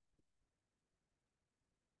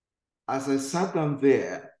 As I sat down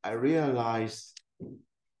there, I realized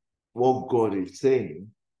what God is saying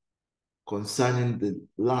concerning the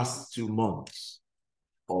last 2 months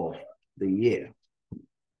of the year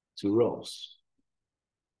to us.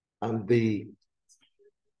 And the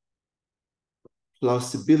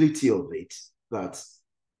plausibility of it, that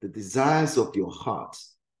the desires of your heart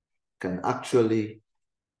can actually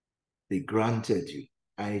be granted you,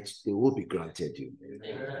 and they will be granted you.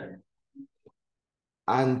 Amen.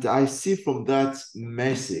 And I see from that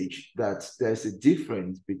message that there's a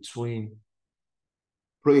difference between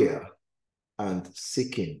prayer and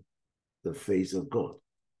seeking the face of God.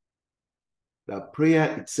 That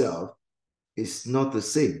prayer itself is not the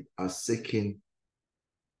same as seeking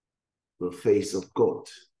the face of God.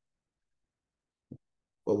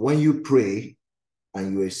 But when you pray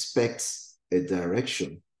and you expect a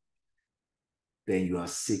direction, then you are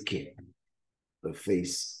seeking the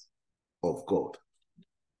face of God.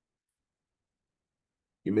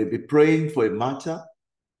 You may be praying for a matter,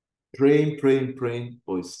 praying,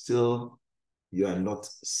 but still you are not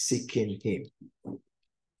seeking him.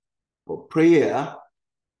 But prayer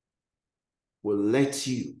will let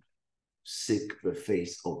you seek the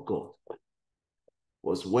face of God.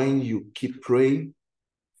 Because when you keep praying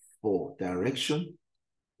for direction,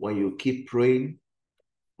 when you keep praying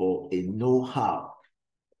for a know-how,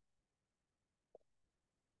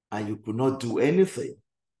 and you could not do anything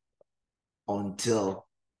until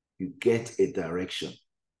you get a direction,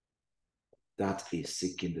 that is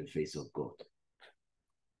seeking the face of God.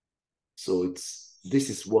 So this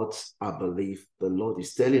is what I believe the Lord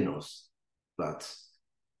is telling us, that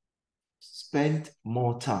spend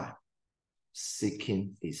more time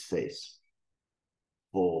seeking his face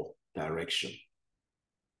for direction.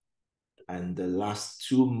 And the last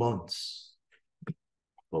 2 months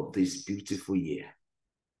of this beautiful year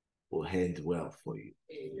will end well for you.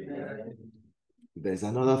 Amen. There's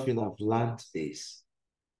another thing I've learned is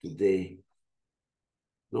today,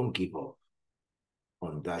 don't give up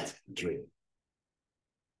on that dream.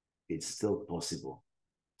 It's still possible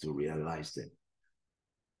to realize them.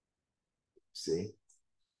 See,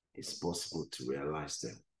 it's possible to realize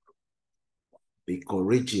them. be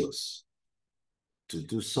courageous to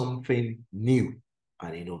do something new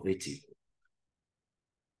and innovative.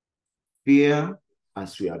 Fear,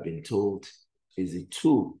 as we have been told, is a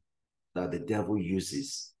tool that the devil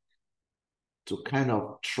uses to kind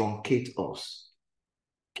of truncate us,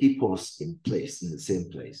 keep us in place, in the same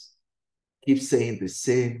place, keep saying the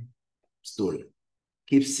same story,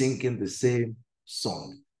 keep singing the same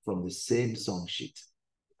song from the same song sheet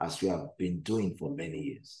as we have been doing for many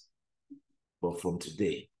years. But from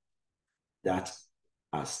today, that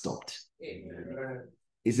has stopped. Amen.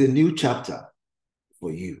 It's a new chapter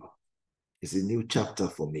for you. It's a new chapter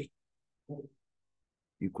for me.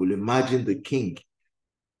 You could imagine the king.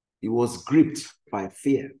 He was gripped by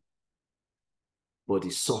fear, but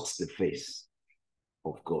he sought the face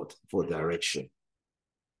of God for direction.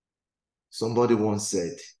 Somebody once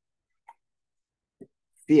said,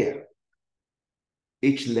 fear,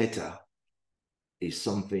 each letter is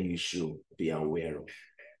something you should be aware of.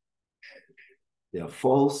 There are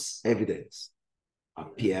false evidence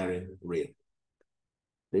appearing real.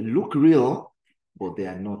 They look real, but they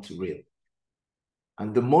are not real.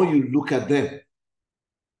 And the more you look at them,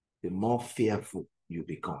 the more fearful you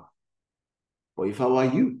become. But if I were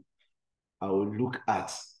you, I would look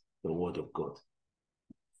at the word of God.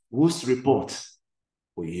 Whose report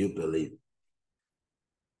will you believe?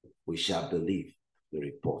 We shall believe the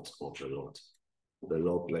report of the Lord. The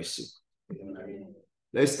Lord bless you. Amen.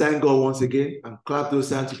 Let's thank God once again and clap those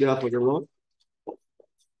hands together for the Lord.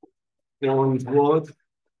 For his word,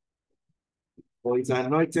 for his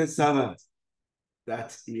anointed servant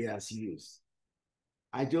that he has used.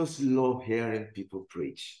 I just love hearing people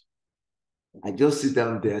preach. I just sit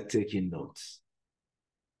down there taking notes.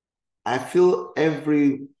 I feel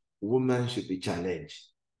every woman should be challenged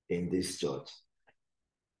in this church.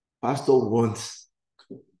 Pastor wants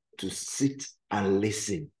to sit and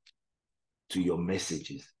listen to your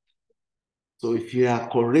messages. So if you are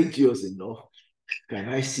courageous enough, can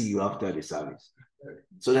I see you after the service?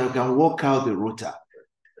 So that I can walk out the rota.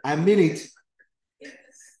 I mean it.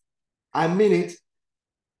 I mean it.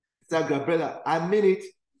 Sister Gabriela, I mean it.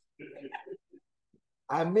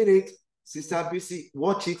 I mean it. Sister BC,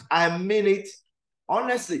 watch it. I mean it.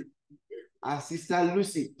 Honestly. And Sister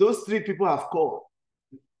Lucy, those three people have called.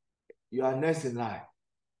 You are next in line.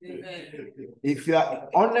 If you are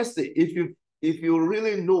honestly, if you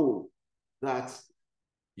really know that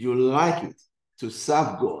you like it to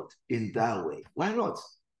serve God in that way, why not?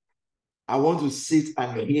 I want to sit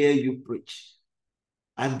and hear you preach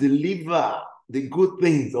and deliver the good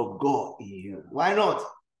things of God in you. Why not?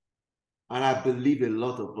 And I believe a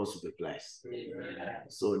lot of us will be blessed. Amen.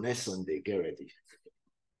 So next Sunday, get ready.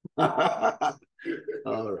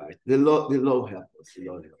 All right. The Lord help us. The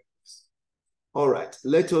Lord help us. All right.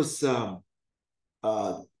 Let us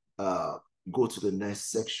go to the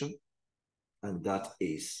next section, and that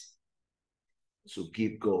is to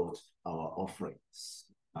give God our offerings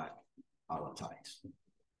and our tithes.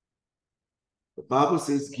 The Bible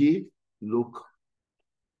says, give, Luke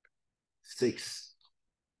 6.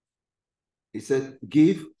 It said,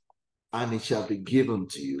 give, and it shall be given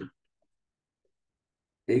to you.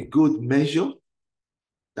 A good measure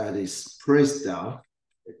that is pressed down,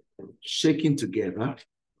 shaken together,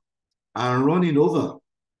 and running over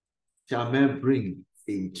shall men bring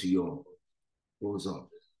into your bosom.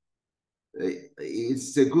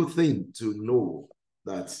 It's a good thing to know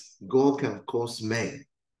that God can cause men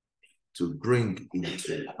to bring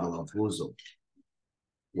into our bosom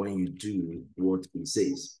when you do what he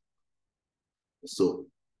says. So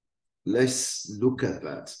let's look at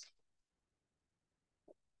that.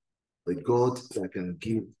 The God that can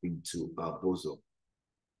give into our bosom.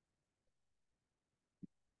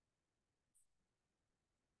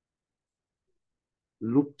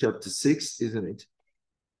 Luke chapter 6, isn't it?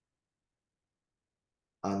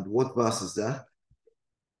 And what verse is that?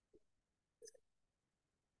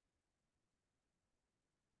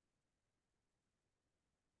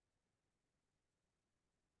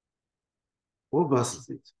 What verse is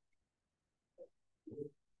it?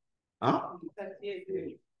 Huh?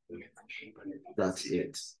 That's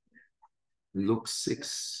it. Luke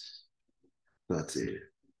 6. That's it.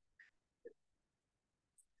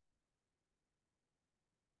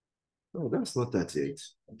 No, that's not 38.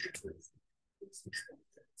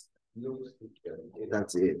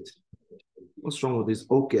 That's it. What's wrong with this?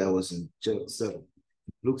 Okay, I was in 7.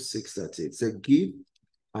 Luke 6, that's it. It said, give,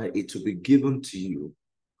 and it will be given to you.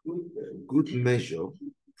 Good measure,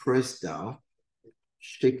 pressed down,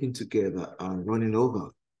 shaken together, and running over,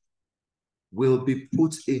 will be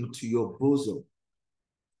put into your bosom.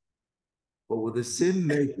 But with the same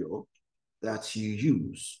measure that you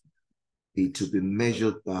use, it will be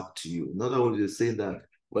measured back to you. In other words, you're saying that,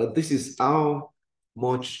 well, this is how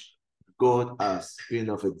much God has been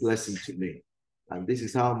of a blessing to me. And this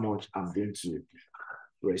is how much I'm going to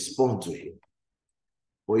respond to him.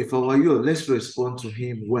 But if I were you, let's respond to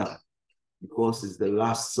him well, because it's the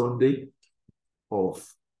last Sunday of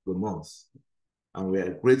the month. And we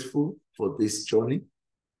are grateful for this journey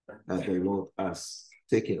that the Lord has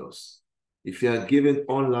taken us. If you are giving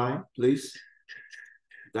online, please,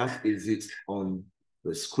 that is it on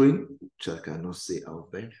the screen, which I cannot see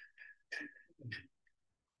out there.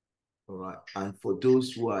 All right. And for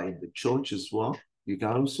those who are in the church as well, you can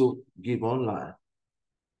also give online.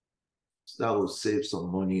 So that will save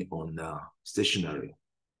some money on stationery.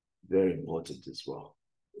 Very important as well.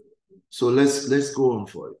 So let's go on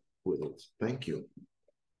for it with it. Thank you.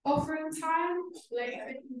 Offering time,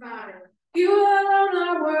 blessing time. You alone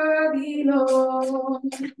are worthy, Lord.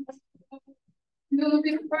 You'll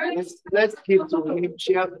be first. Let's keep to him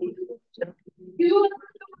cheerful. You alone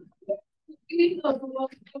are worthy,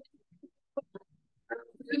 Lord.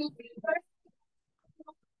 You'll be first.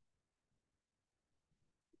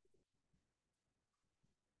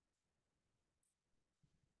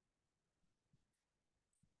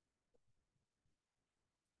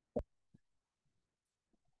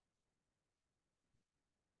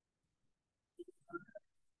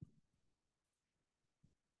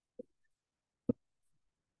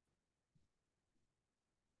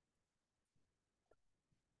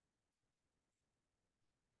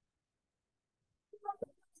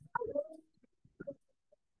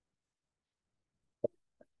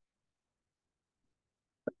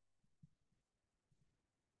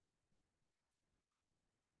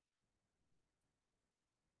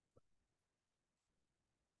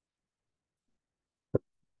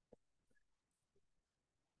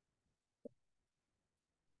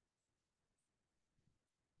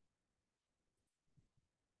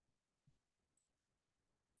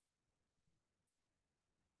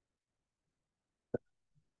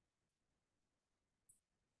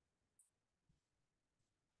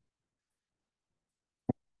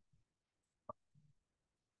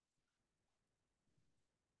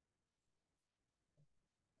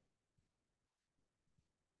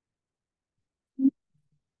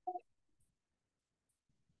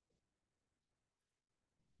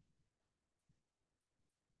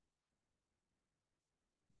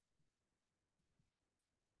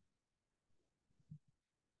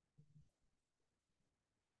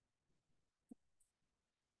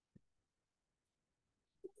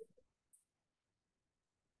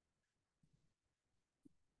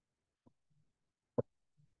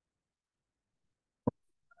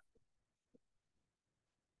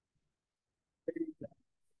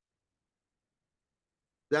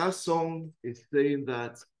 That song is saying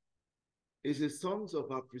that it's a song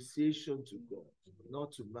of appreciation to God,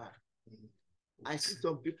 not to man. I see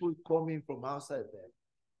some people coming from outside there,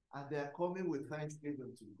 and they are coming with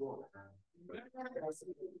thanksgiving to God.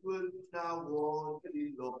 People now want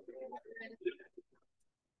the Lord.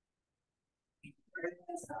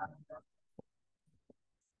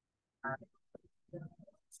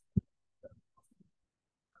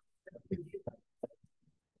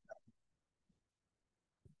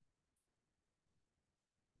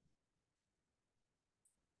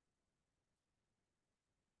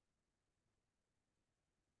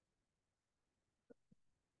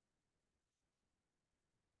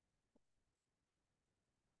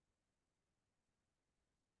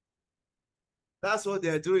 That's what they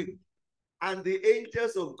are doing. And the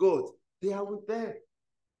angels of God, they are with them.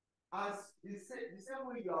 As the same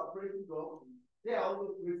way you are praising God, they are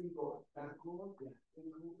also praising God. And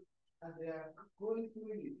they are going through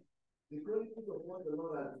it. The going through of what the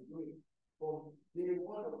Lord has been doing from day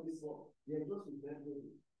one of this one. They are just remembering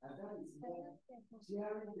it. And that is them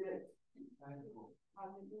sharing them.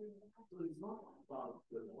 So it's not about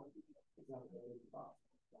the one, it's about the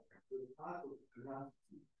heart of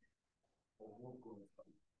gratitude of what God has done.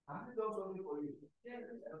 Have you done something for you? Yes.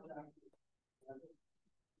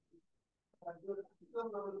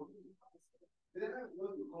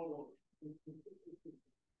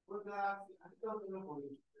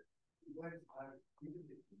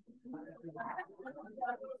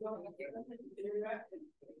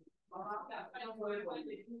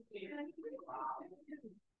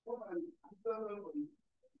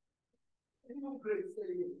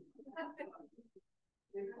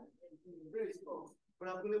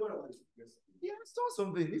 He has done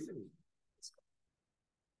something, isn't it?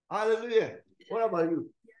 Hallelujah. What about you?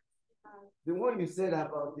 The one you said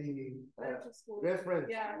about the reference.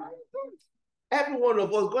 Yeah. Every one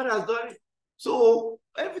of us, God has done it. So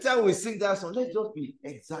every time we sing that song, let's just be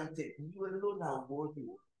excited. You alone are worthy.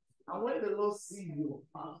 And when the Lord sees you,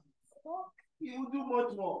 He will do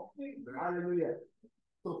much more. Hallelujah.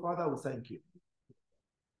 So, Father, we thank you.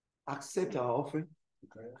 Accept our offering,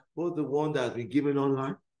 both the one that has been given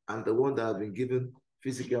online and the one that has been given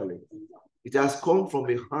physically. It has come from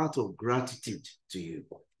a heart of gratitude to you.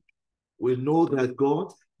 We know that,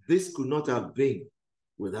 God, this could not have been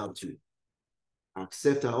without you.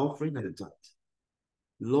 Accept our offering and tithe.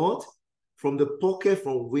 Lord, from the pocket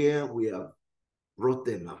from where we have brought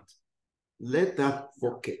them out, let that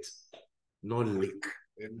pocket not leak.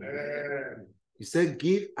 Amen. You said,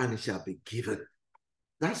 give and it shall be given.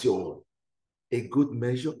 That's your own. A good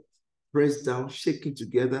measure, pressed down, shaken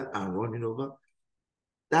together, and running over,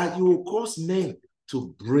 that you will cause men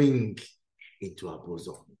to bring into our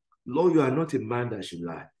bosom. Lord, you are not a man that should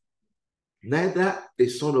lie, neither a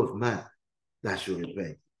son of man that should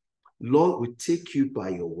repent. Lord, we take you by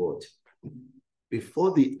your word.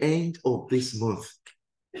 Before the end of this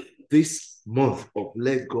month of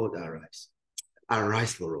Let God Arise,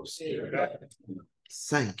 arise for us. Amen.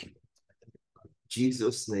 Thank you. In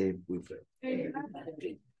Jesus' name we pray. Amen.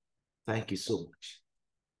 Thank you so much.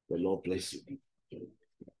 The Lord bless you.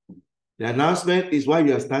 The announcement is why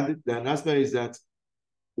you are standing. The announcement is that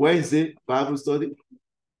Wednesday Bible study.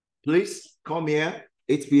 Please come here,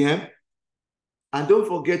 8 p.m. And don't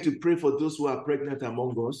forget to pray for those who are pregnant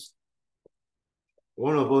among us.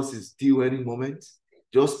 One of us is due any moment.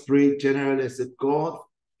 Just pray generally and say, God,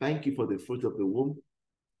 thank you for the fruit of the womb.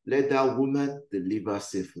 Let that woman deliver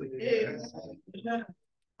safely. Yeah.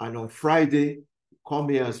 And on Friday, come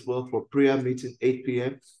here as well for prayer meeting, 8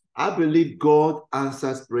 p.m. I believe God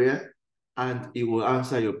answers prayer and He will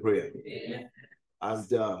answer your prayer. Yeah. And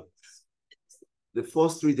the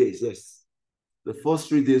first 3 days, yes. The first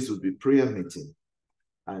 3 days will be prayer meeting.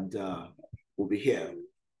 And we'll be here.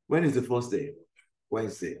 When is the first day?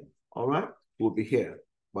 Wednesday. All right? We'll be here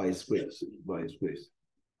by His grace. By His grace.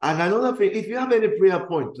 And another thing, if you have any prayer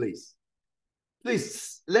point, please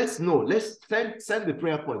let's know. Let's send the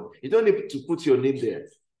prayer point. You don't need to put your name there.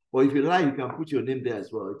 But if you like, you can put your name there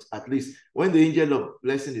as well. At least when the angel of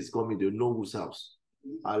blessing is coming, they'll know whose house.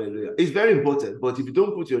 Hallelujah. It's very important. But if you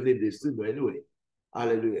don't put your name, they still know anyway.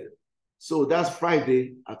 Hallelujah. So that's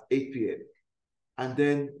Friday at 8 p.m. And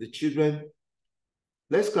then the children,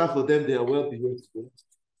 let's clap for them. They are well behaved.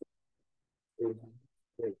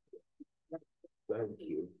 Thank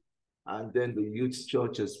you. And then the youth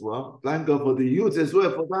church as well. Thank God for the youth as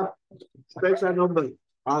well for that special number.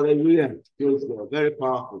 Hallelujah. Very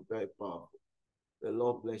powerful, very powerful. The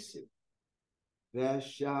Lord bless you. There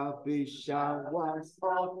shall be showers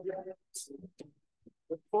of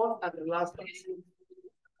the fourth and the last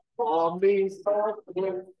for me.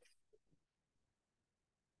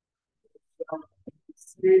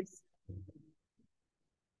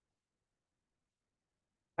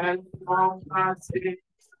 And from us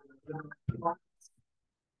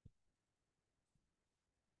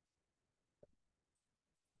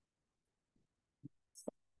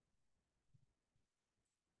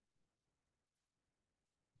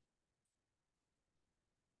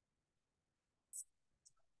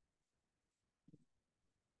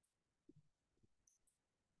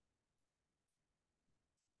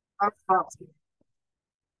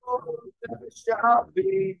shall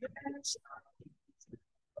be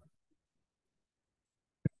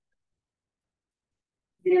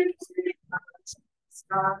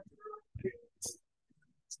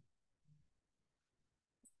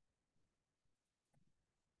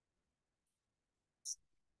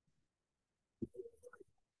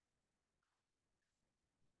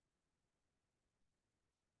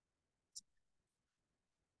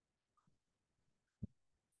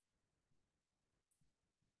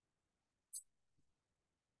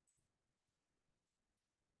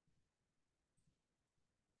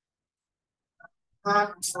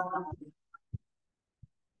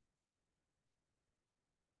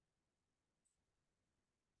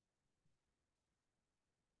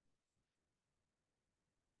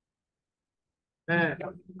may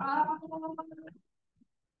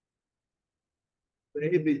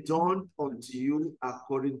it be done unto you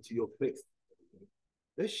according to your faith.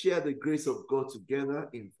 Let's share the grace of God together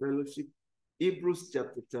in fellowship. Hebrews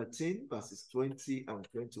chapter 13, verses 20 and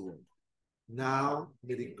 21. Now,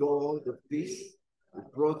 may the God of peace, who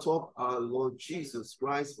brought up our Lord Jesus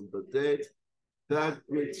Christ from the dead, that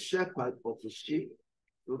great shepherd of the sheep,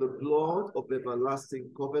 through the blood of everlasting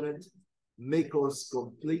covenant, make us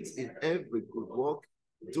complete in every good work,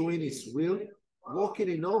 doing His will, working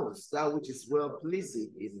in us that which is well pleasing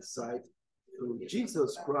in His sight, through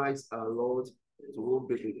Jesus Christ our Lord, To whom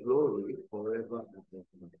be the glory forever and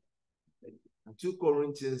ever. And 2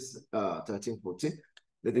 Corinthians 13:14.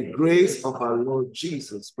 That the grace of our Lord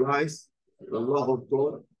Jesus Christ, the love of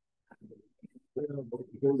God, the love of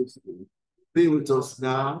the Holy Spirit, be with us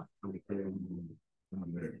now and forevermore.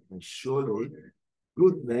 Amen. And surely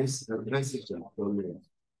goodness and mercy shall follow us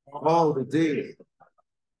all the days,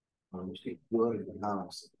 and we shall dwell in the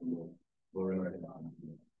house of the Lord forever and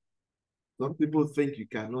ever. Some people think you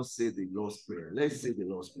cannot say the Lord's Prayer. Let's say the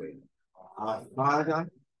Lord's Prayer. Our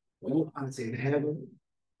Father, who art in heaven,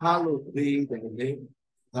 hallowed be thy name.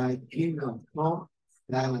 Thy kingdom come,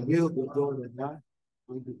 thy will be done on earth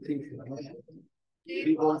as it is in heaven.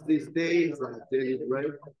 Give us this day our daily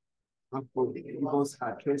bread, and forgive us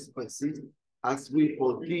our trespasses, as we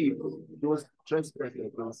forgive those trespassing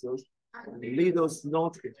against us. And lead us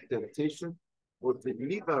not into temptation, but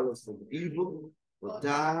deliver us from evil. For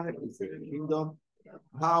thine is the kingdom,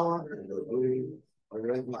 power, and the glory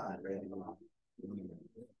forever and ever. Amen.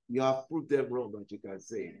 You have proved them wrong, but you can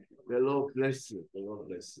say, the Lord bless you. The Lord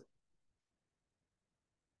bless you.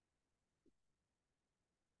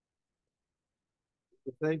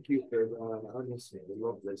 Thank you for honestly. The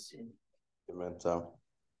Lord bless you. Amen.